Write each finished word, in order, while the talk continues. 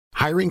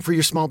Hiring for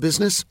your small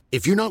business?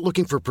 If you're not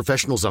looking for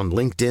professionals on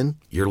LinkedIn,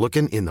 you're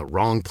looking in the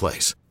wrong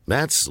place.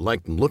 That's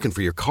like looking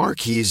for your car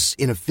keys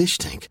in a fish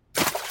tank.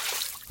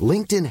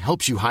 LinkedIn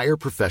helps you hire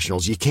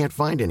professionals you can't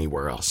find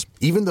anywhere else,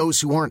 even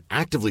those who aren't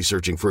actively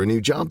searching for a new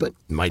job but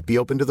might be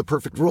open to the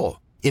perfect role.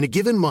 In a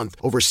given month,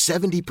 over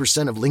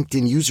 70% of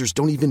LinkedIn users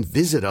don't even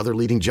visit other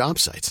leading job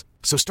sites.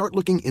 So start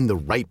looking in the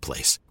right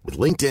place. With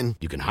LinkedIn,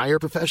 you can hire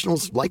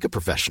professionals like a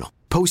professional.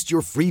 Post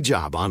your free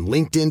job on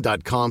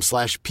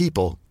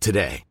linkedin.com/people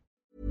today.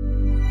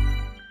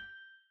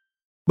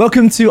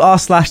 Welcome to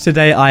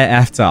r/Today I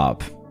F'd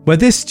Up, where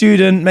this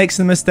student makes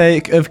the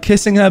mistake of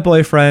kissing her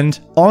boyfriend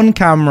on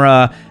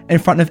camera in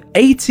front of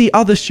 80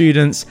 other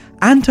students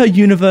and her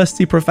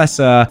university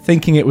professor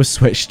thinking it was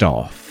switched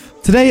off.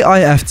 Today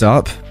I F'd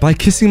up by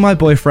kissing my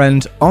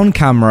boyfriend on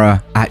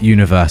camera at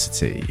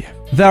university.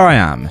 There I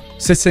am,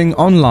 sitting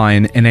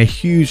online in a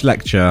huge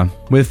lecture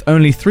with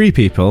only 3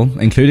 people,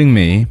 including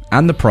me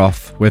and the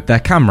prof, with their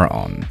camera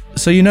on.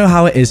 So you know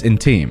how it is in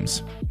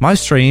teams. My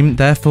stream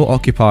therefore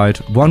occupied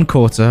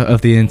 1/4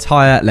 of the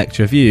entire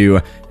lecture view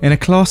in a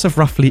class of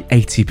roughly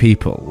 80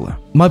 people.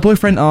 My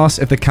boyfriend asks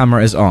if the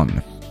camera is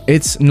on.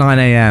 It's 9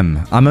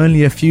 a.m. I'm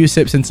only a few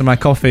sips into my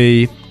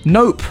coffee.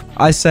 Nope,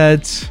 I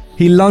said.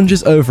 He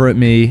lunges over at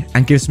me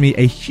and gives me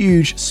a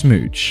huge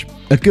smooch.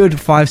 A good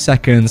 5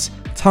 seconds,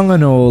 tongue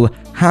and all,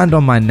 hand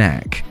on my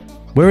neck.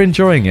 We're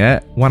enjoying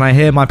it when I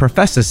hear my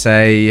professor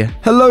say,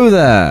 "Hello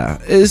there,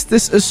 is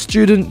this a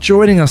student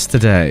joining us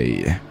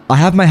today?" I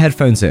have my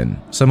headphones in,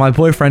 so my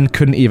boyfriend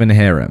couldn't even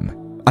hear him.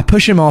 I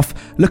push him off,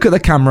 look at the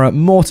camera,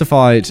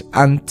 mortified,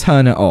 and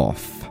turn it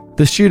off.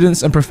 The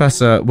students and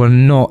professor were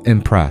not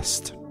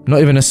impressed.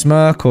 Not even a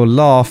smirk or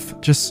laugh,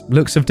 just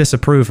looks of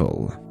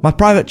disapproval. My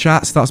private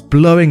chat starts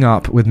blowing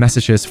up with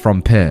messages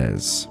from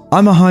peers.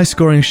 I'm a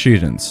high-scoring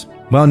student,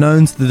 well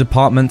known to the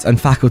department and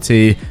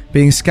faculty,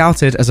 being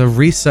scouted as a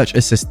research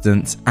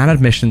assistant and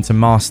admission to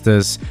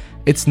masters.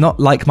 It's not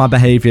like my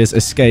behaviours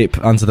escape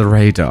under the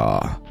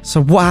radar.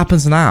 So what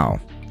happens now?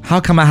 How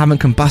come I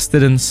haven't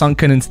combusted and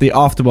sunken into the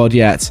afterworld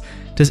yet?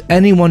 Does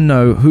anyone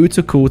know who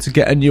to call to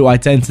get a new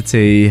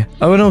identity?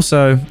 Oh, and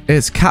also,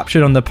 it's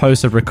captured on the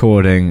post of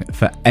recording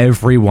for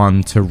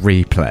everyone to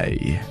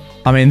replay.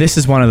 I mean, this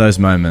is one of those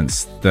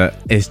moments that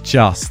is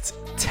just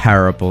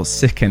terrible,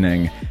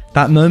 sickening.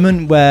 That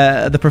moment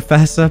where the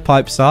professor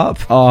pipes up.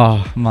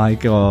 Oh my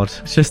god.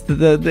 It's just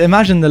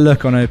imagine the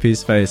look on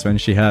OP's face when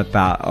she heard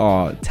that.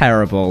 Oh,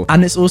 terrible.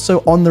 And it's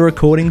also on the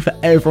recording for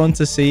everyone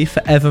to see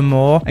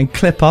forevermore and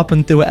clip up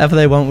and do whatever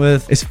they want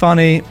with. It's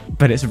funny,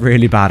 but it's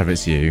really bad if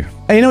it's you.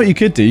 And you know what you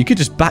could do? You could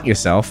just back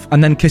yourself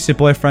and then kiss your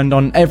boyfriend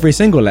on every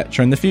single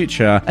lecture in the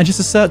future and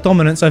just assert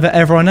dominance over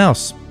everyone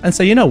else. And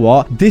say, you know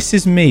what? This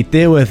is me.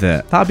 Deal with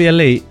it. That'd be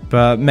elite,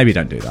 but maybe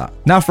don't do that.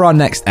 Now for our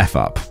next F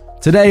up.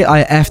 Today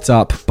I F'd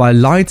up by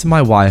lying to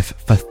my wife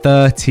for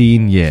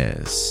 13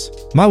 years.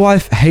 My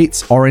wife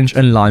hates orange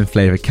and lime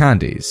flavoured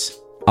candies.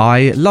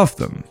 I love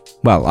them.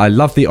 Well, I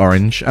love the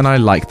orange and I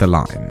like the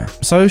lime.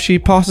 So she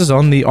passes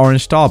on the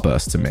orange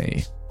Starburst to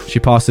me. She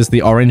passes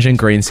the orange and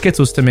green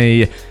Skittles to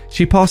me.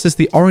 She passes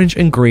the orange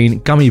and green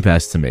gummy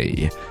bears to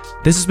me.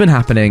 This has been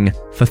happening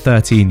for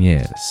 13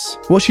 years.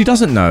 What she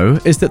doesn't know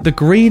is that the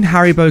green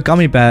Haribo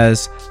gummy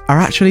bears are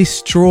actually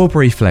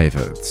strawberry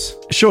flavoured.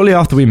 Shortly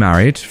after we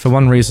married, for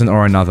one reason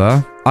or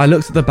another, I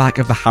looked at the back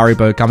of the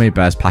Haribo gummy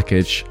bears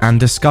package and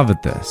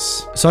discovered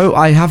this. So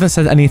I haven't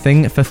said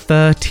anything for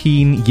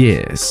 13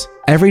 years.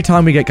 Every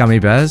time we get gummy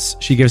bears,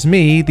 she gives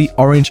me the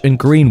orange and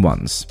green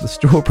ones, the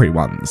strawberry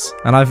ones,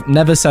 and I've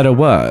never said a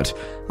word.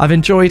 I've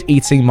enjoyed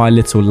eating my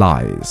little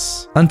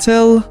lies.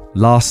 Until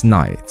last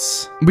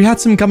night. We had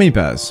some gummy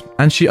bears,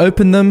 and she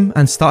opened them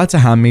and started to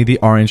hand me the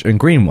orange and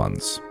green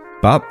ones.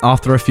 But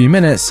after a few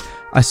minutes,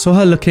 I saw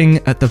her looking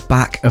at the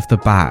back of the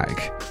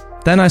bag.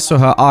 Then I saw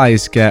her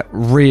eyes get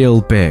real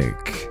big.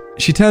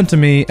 She turned to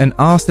me and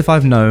asked if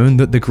I've known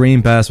that the green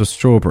bears were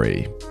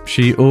strawberry.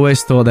 She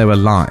always thought they were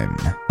lime.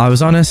 I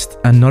was honest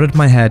and nodded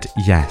my head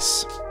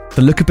yes.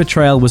 The look of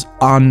betrayal was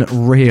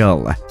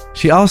unreal.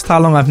 She asked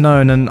how long I've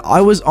known and I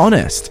was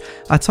honest.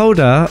 I told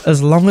her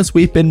as long as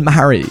we've been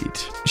married.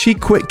 She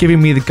quit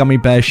giving me the gummy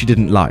bears she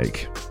didn't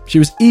like. She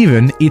was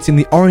even eating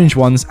the orange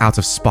ones out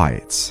of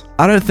spite.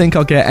 I don't think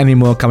I'll get any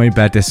more gummy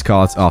bear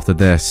discards after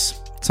this.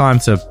 Time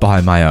to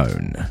buy my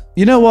own.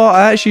 You know what?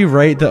 I actually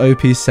rate that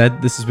OP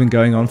said this has been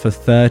going on for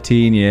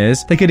 13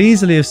 years. They could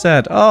easily have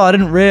said, oh, I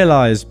didn't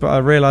realize, but I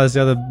realized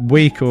the other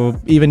week or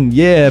even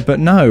year.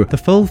 But no, the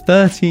full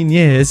 13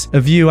 years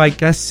of you, I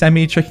guess,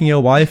 semi-tricking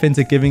your wife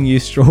into giving you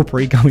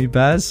strawberry gummy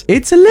bears.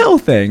 It's a little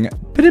thing,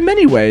 but in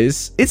many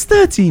ways, it's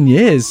 13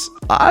 years.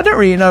 I don't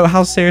really know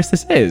how serious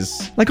this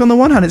is. Like, on the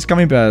one hand, it's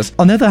gummy bears.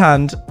 On the other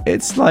hand,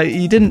 it's like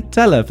you didn't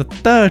tell her for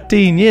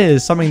 13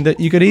 years something that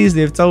you could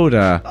easily have told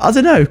her. I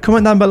don't know.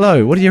 Comment down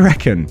below. What do you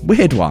reckon?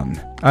 Weird one.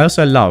 I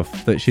also love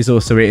that she's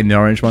also eating the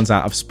orange ones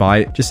out of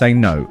spite, just saying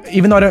no.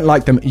 Even though I don't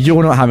like them,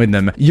 you're not having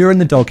them. You're in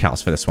the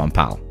doghouse for this one,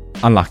 pal.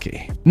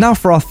 Unlucky. Now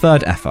for our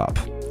third F up.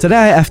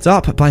 Today I F'd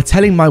up by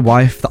telling my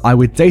wife that I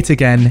would date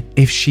again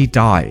if she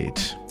died.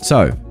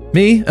 So,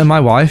 Me and my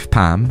wife,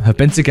 Pam, have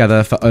been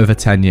together for over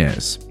 10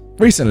 years.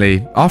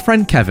 Recently, our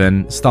friend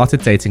Kevin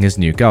started dating his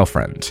new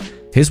girlfriend.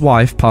 His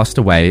wife passed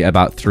away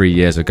about 3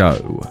 years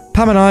ago.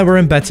 Pam and I were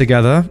in bed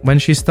together when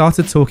she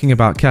started talking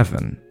about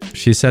Kevin.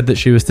 She said that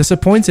she was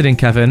disappointed in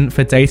Kevin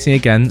for dating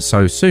again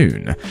so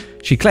soon.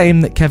 She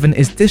claimed that Kevin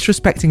is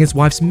disrespecting his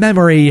wife's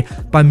memory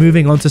by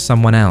moving on to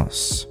someone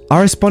else.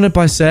 I responded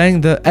by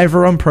saying that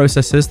everyone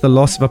processes the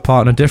loss of a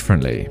partner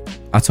differently.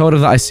 I told her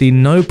that I see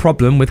no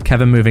problem with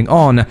Kevin moving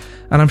on,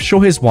 and I'm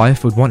sure his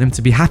wife would want him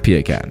to be happy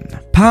again.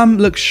 Pam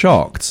looked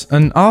shocked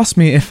and asked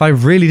me if I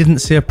really didn't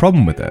see a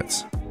problem with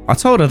it. I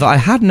told her that I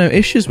had no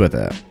issues with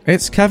it.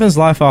 It's Kevin's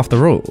life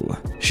after all.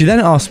 She then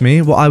asked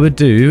me what I would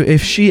do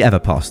if she ever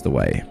passed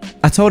away.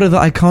 I told her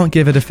that I can't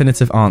give a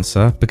definitive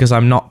answer because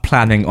I'm not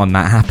planning on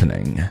that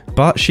happening.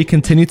 But she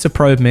continued to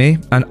probe me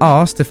and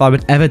asked if I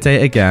would ever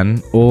date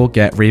again or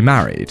get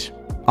remarried.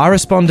 I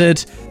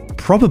responded,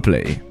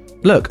 probably.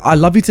 Look, I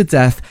love you to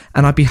death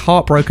and I'd be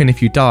heartbroken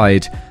if you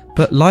died,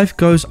 but life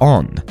goes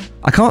on.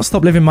 I can't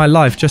stop living my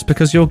life just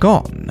because you're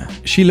gone.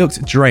 She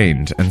looked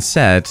drained and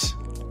said,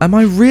 am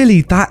I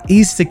really that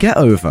easy to get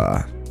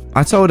over?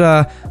 I told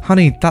her,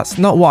 honey, that's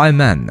not what I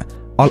meant.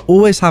 I'll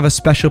always have a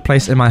special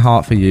place in my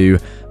heart for you,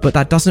 but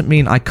that doesn't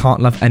mean I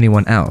can't love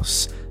anyone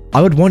else.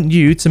 I would want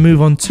you to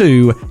move on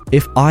too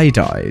if I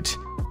died.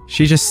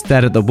 She just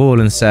stared at the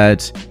wall and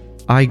said,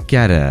 I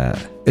get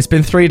it. It's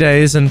been 3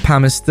 days and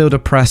Pam is still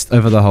depressed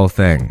over the whole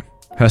thing.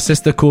 Her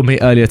sister called me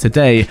earlier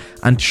today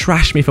and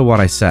trashed me for what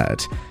I said.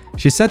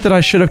 She said that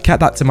I should have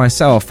kept that to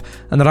myself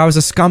and that I was a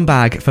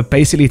scumbag for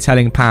basically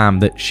telling Pam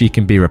that she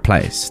can be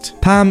replaced.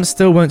 Pam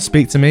still won't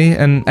speak to me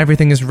and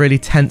everything is really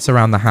tense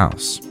around the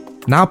house.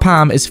 Now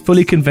Pam is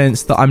fully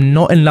convinced that I'm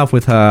not in love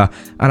with her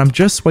and I'm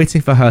just waiting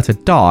for her to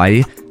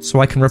die so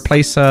I can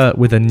replace her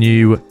with a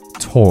new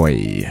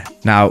toy.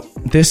 Now,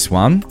 this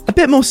one, a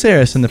bit more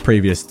serious than the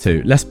previous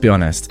two, let's be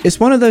honest. It's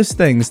one of those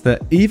things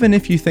that even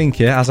if you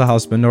think it as a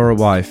husband or a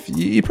wife,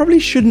 you probably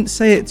shouldn't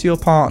say it to your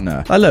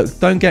partner. Like, look,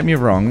 don't get me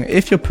wrong.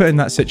 If you're put in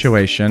that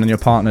situation and your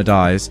partner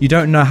dies, you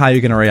don't know how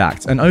you're going to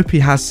react. And OP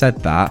has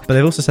said that, but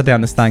they've also said they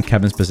understand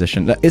Kevin's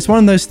position. It's one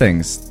of those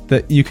things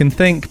that you can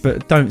think,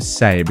 but don't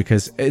say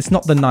because it's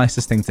not the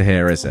nicest thing to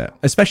hear, is it?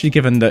 Especially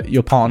given that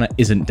your partner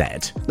isn't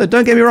dead. Look,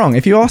 don't get me wrong.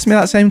 If you ask me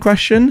that same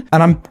question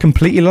and I'm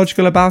completely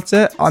logical about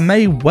it, I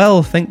may well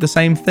think the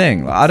same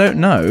thing. I don't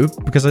know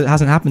because it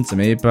hasn't happened to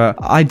me, but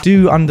I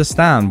do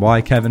understand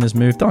why Kevin has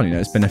moved on. You know,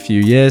 it's been a few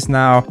years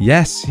now.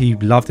 Yes, he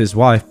loved his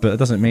wife, but it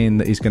doesn't mean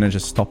that he's going to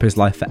just stop his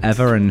life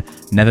forever and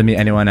never meet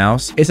anyone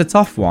else. It's a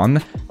tough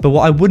one, but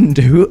what I wouldn't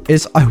do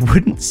is I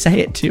wouldn't say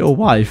it to your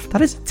wife.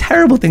 That is a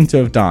terrible thing to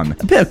have done.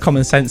 A bit of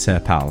common sense here,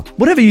 pal.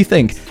 Whatever you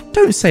think,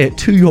 don't say it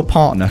to your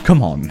partner.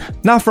 Come on.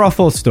 Now for our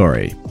fourth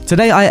story.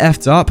 Today I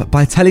effed up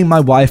by telling my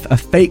wife a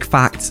fake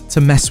fact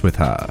to mess with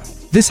her.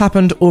 This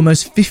happened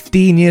almost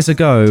 15 years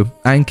ago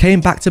and came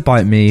back to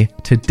bite me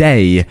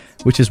today,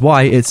 which is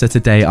why it's a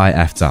Today I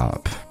Effed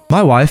Up.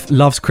 My wife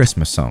loves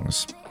Christmas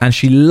songs and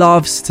she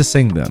loves to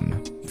sing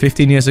them.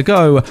 15 years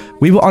ago,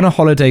 we were on a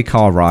holiday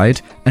car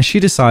ride and she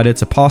decided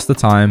to pass the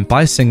time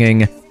by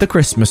singing the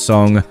Christmas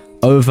song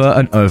over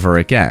and over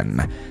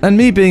again. And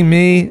me being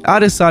me, I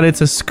decided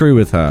to screw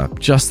with her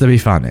just to be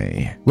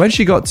funny. When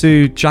she got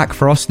to Jack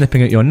Frost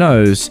Nipping at Your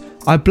Nose,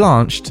 I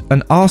blanched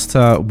and asked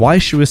her why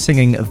she was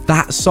singing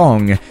that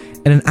song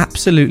in an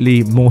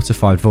absolutely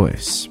mortified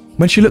voice.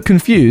 When she looked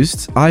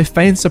confused, I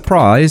feigned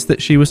surprise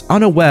that she was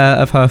unaware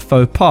of her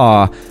faux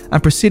pas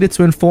and proceeded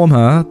to inform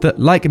her that,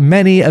 like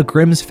many a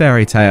Grimm's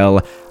fairy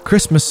tale,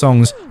 Christmas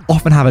songs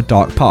often have a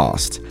dark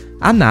past,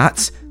 and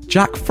that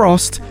Jack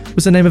Frost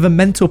was the name of a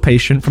mental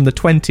patient from the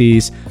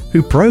 1920s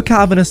who broke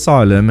out of an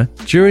asylum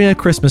during a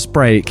Christmas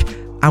break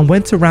and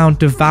went around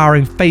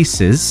devouring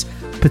faces,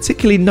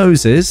 particularly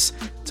noses,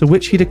 to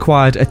which he'd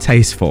acquired a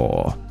taste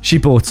for. She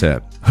bought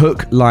it,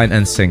 hook, line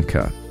and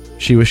sinker.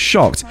 She was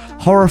shocked,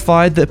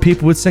 horrified that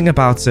people would sing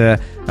about it,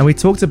 and we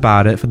talked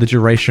about it for the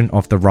duration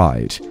of the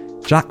ride.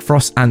 Jack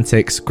Frost's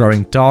antics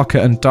growing darker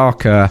and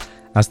darker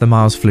as the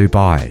miles flew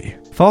by.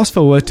 Fast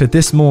forward to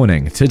this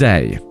morning,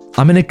 today.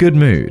 I'm in a good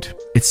mood.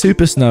 It's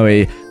super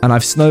snowy and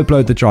I've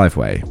snowblowed the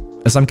driveway.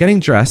 As I'm getting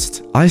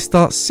dressed, I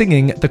start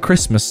singing the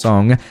Christmas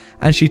song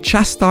and she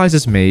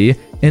chastises me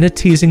in a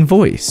teasing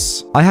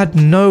voice. I had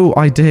no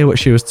idea what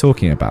she was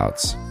talking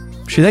about.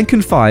 She then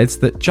confides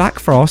that Jack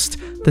Frost,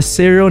 the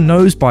serial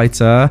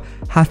nosebiter,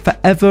 had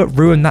forever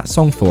ruined that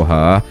song for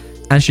her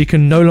and she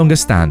can no longer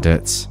stand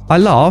it. I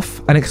laugh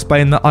and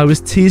explain that I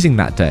was teasing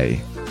that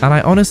day and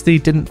I honestly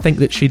didn't think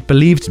that she'd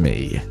believed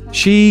me.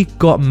 She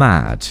got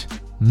mad.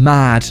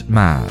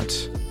 Mad.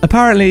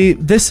 Apparently,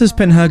 this has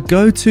been her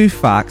go-to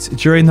fact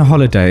during the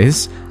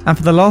holidays, and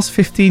for the last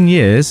 15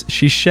 years,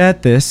 she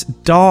shared this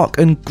dark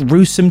and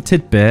gruesome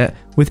tidbit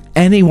with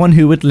anyone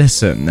who would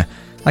listen.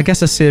 I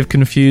guess a sea of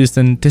confused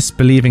and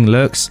disbelieving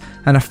looks,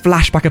 and a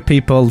flashback of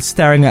people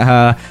staring at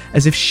her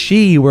as if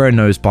she were a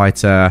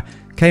nosebiter,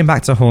 came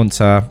back to haunt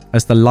her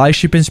as the lies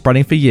she'd been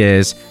spreading for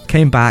years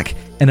came back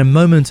in a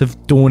moment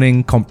of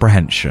dawning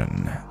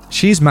comprehension.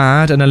 She's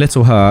mad and a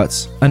little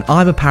hurt, and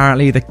I'm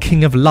apparently the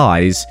king of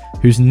lies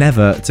who's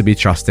never to be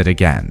trusted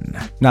again.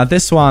 Now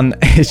this one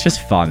is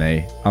just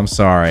funny. I'm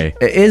sorry.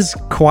 It is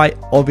quite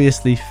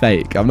obviously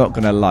fake, I'm not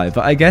gonna lie,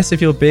 but I guess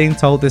if you're being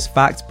told this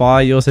fact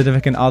by your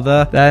significant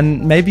other,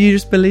 then maybe you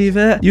just believe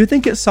it. You would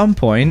think at some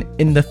point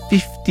in the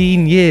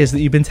 15 years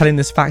that you've been telling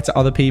this fact to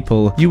other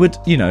people, you would,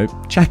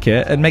 check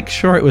it and make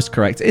sure it was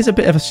correct. It is a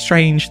bit of a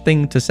strange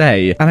thing to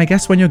say, and I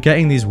guess when you're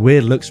getting these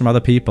weird looks from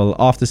other people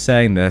after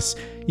saying this,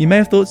 you may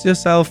have thought to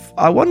yourself,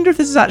 I wonder if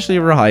this is actually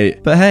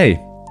right. But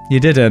hey, you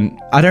didn't.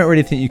 I don't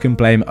really think you can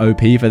blame OP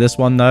for this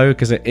one though,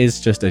 because it is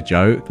just a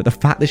joke. But the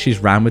fact that she's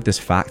ran with this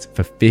fact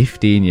for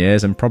 15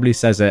 years and probably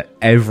says it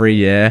every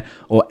year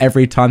or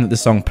every time that the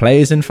song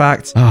plays, in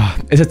fact,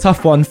 it's a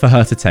tough one for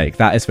her to take,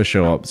 that is for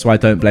sure. So I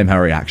don't blame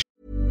her reaction.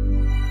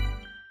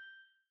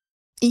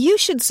 You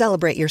should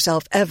celebrate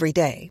yourself every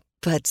day,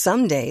 but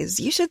some days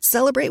you should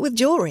celebrate with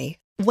jewelry.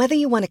 Whether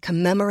you want to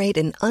commemorate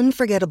an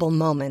unforgettable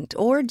moment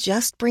or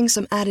just bring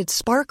some added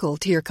sparkle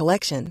to your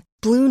collection,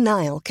 Blue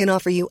Nile can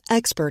offer you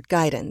expert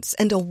guidance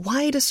and a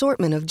wide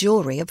assortment of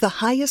jewelry of the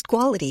highest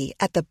quality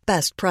at the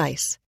best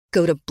price.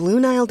 Go to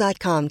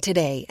BlueNile.com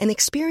today and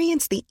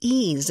experience the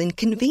ease and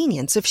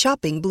convenience of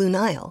shopping Blue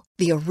Nile,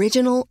 the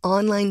original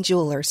online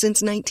jeweler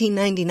since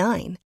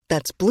 1999.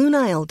 That's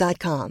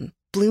BlueNile.com.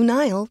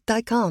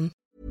 BlueNile.com.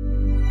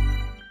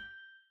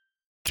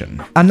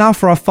 And now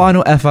for our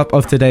final F-up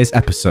of today's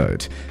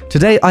episode.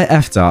 Today I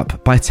F'd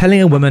up by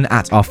telling a woman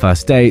at our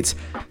first date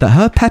that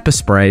her pepper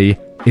spray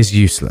is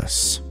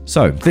useless.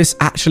 So, this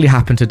actually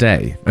happened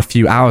today, a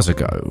few hours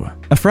ago.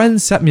 A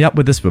friend set me up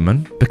with this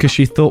woman because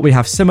she thought we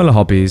have similar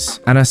hobbies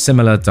and a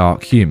similar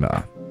dark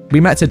humour. We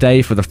met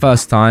today for the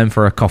first time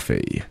for a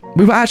coffee.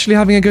 We were actually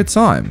having a good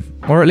time,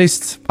 or at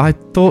least I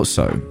thought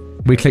so.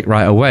 We clicked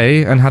right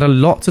away and had a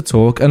lot to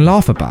talk and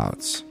laugh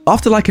about.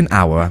 After like an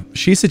hour,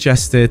 she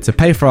suggested to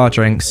pay for our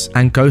drinks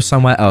and go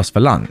somewhere else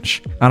for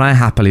lunch, and I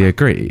happily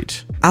agreed.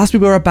 As we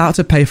were about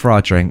to pay for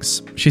our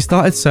drinks, she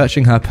started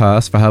searching her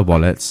purse for her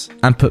wallet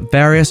and put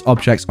various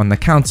objects on the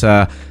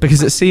counter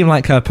because it seemed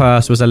like her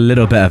purse was a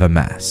little bit of a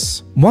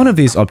mess. One of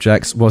these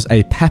objects was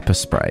a pepper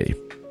spray.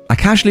 I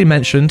casually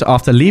mentioned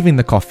after leaving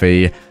the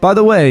coffee, by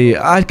the way,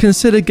 I'd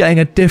consider getting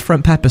a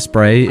different pepper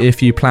spray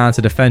if you plan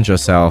to defend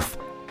yourself.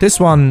 This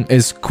one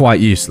is quite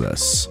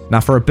useless.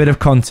 Now for a bit of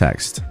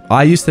context,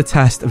 I used to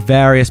test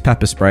various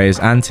pepper sprays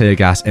and tear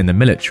gas in the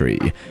military.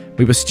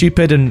 We were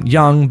stupid and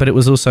young, but it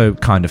was also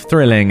kind of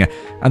thrilling,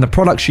 and the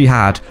product she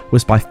had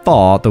was by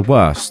far the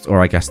worst,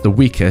 or I guess the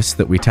weakest,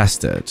 that we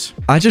tested.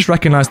 I just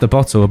recognized the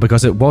bottle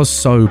because it was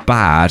so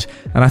bad,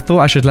 and I thought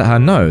I should let her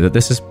know that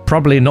this is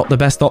probably not the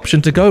best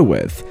option to go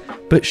with.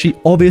 But she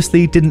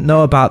obviously didn't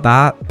know about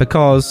that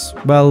because,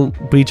 well,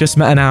 we just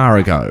met an hour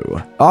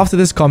ago. After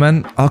this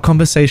comment, our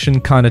conversation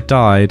kind of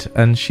died,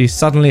 and she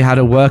suddenly had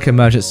a work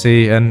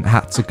emergency and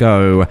had to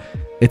go.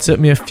 It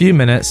took me a few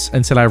minutes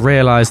until I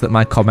realized that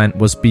my comment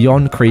was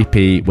beyond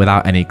creepy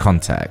without any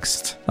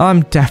context.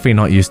 I'm definitely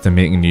not used to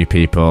meeting new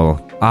people.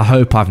 I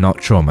hope I've not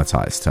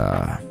traumatized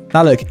her.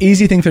 Now look,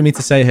 easy thing for me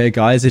to say here,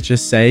 guys, is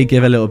just say,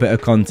 give a little bit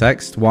of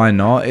context. Why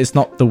not? It's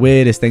not the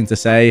weirdest thing to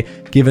say,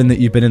 given that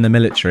you've been in the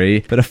military,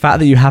 but the fact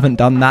that you haven't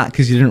done that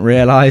because you didn't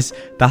realize,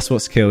 that's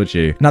what's killed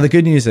you. Now the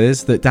good news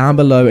is that down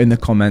below in the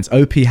comments,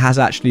 OP has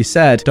actually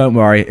said, don't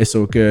worry, it's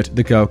all good.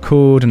 The girl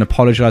called and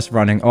apologized for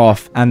running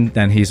off, and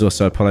then he's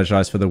also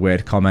apologized for the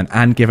weird comment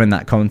and given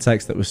that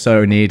context that was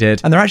so needed.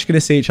 And they're actually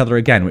going to see each other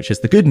again, which is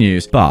the good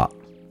news, but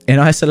in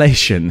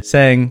isolation,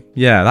 saying,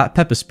 yeah, that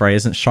pepper spray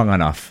isn't strong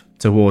enough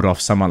to ward off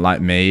someone like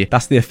me.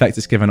 That's the effect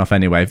it's given off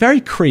anyway.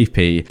 Very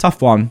creepy.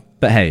 Tough one.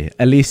 But hey,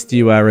 at least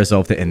you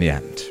resolved it in the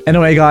end.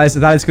 Anyway, guys,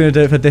 that is going to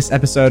do it for this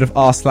episode of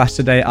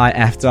r/Today I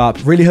F'd Up.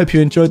 Really hope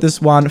you enjoyed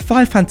this one.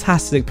 5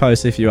 fantastic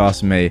posts, if you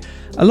ask me.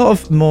 A lot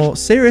of more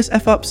serious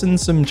F-ups and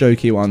some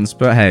jokey ones,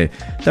 but hey,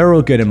 they're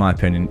all good in my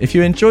opinion. If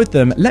you enjoyed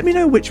them, let me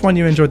know which one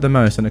you enjoyed the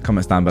most in the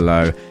comments down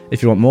below.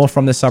 If you want more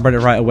from this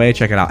subreddit right away,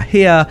 check it out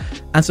here,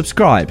 and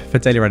subscribe for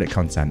daily Reddit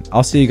content.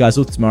 I'll see you guys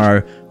all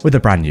tomorrow with a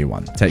brand new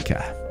one. Take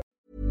care.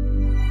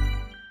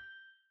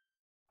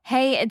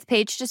 Hey, it's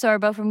Paige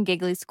DeSorbo from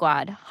Giggly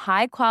Squad.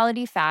 High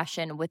quality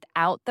fashion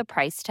without the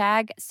price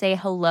tag. Say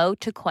hello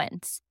to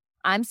Quince.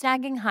 I'm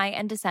snagging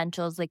high-end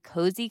essentials like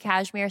cozy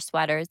cashmere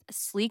sweaters,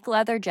 sleek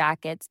leather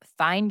jackets,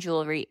 fine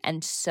jewelry,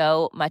 and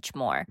so much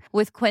more.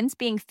 With Quince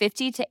being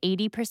 50 to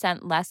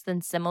 80% less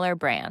than similar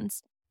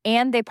brands.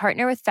 And they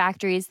partner with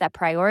factories that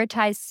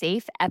prioritize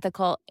safe,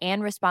 ethical,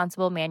 and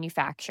responsible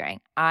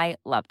manufacturing. I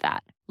love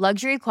that.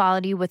 Luxury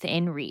quality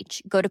within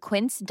reach. Go to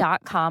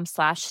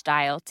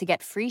quince.com/style to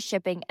get free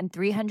shipping and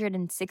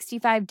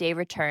 365-day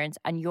returns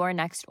on your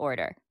next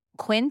order.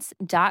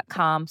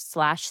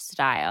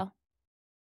 Quince.com/style.